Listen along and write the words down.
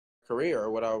career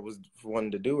or what I was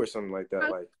wanting to do or something like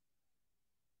that. Like,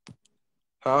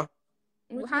 huh?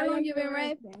 How long you been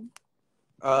rapping?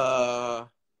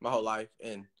 My whole life,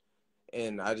 and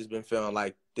I just been feeling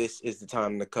like this is the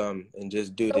time to come and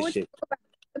just do this shit. What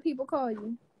the people call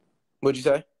you? What'd you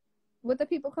say? What the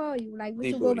people call you? Like what D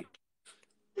you go booty.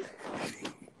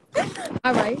 by?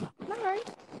 All right.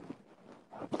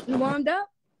 You warmed up?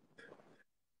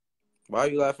 Why are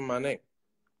you laughing at my name?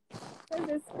 Cause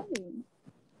it's funny.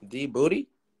 D booty.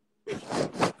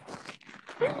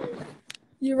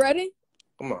 You ready?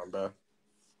 Come on, bro.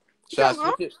 Should I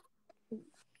switch it?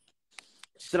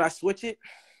 Should I switch it?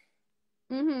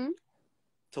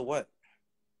 To what?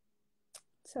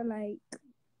 So like,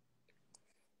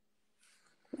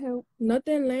 help.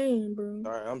 Nothing lame, bro.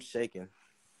 All right, I'm shaking.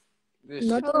 This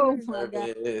Nothing. Oh shit my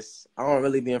God. is. I don't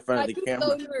really be in front of the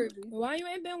camera. So nervous. Why you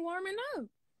ain't been warming up?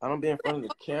 I don't be in front of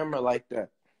the camera like that.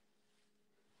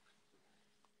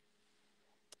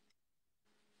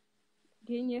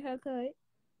 Getting your hair cut.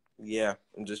 Yeah,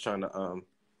 I'm just trying to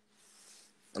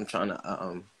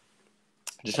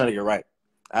just trying to get right.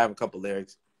 I have a couple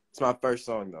lyrics. It's my first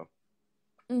song though.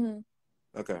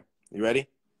 Okay, you ready?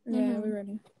 Yeah, we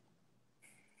ready.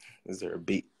 Is there a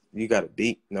beat? You got a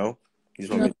beat? No. You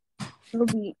just want me? No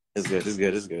beat. It's good. It's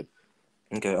good. It's good.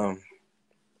 Okay.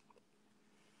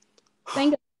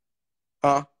 Sing.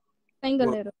 Huh? Sing a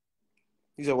little.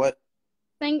 You said what?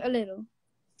 Sing a little.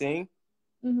 Sing?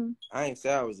 I ain't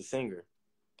say I was a singer.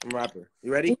 I'm a rapper.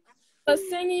 You ready? The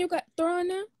singing you got throwing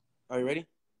there? Are you ready?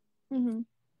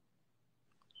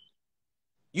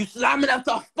 You slamming up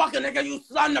to a fucking nigga, you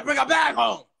son to bring a bag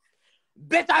home.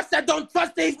 Bitch, I said don't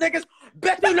trust these niggas.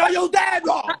 Bitch, you know you dead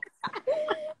wrong.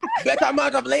 Bitch, I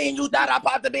must have leaned you that I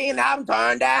popped the bean, I'm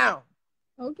turned down.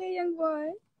 Okay, young boy.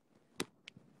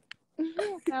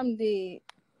 I'm dead.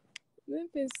 This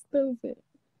is stupid.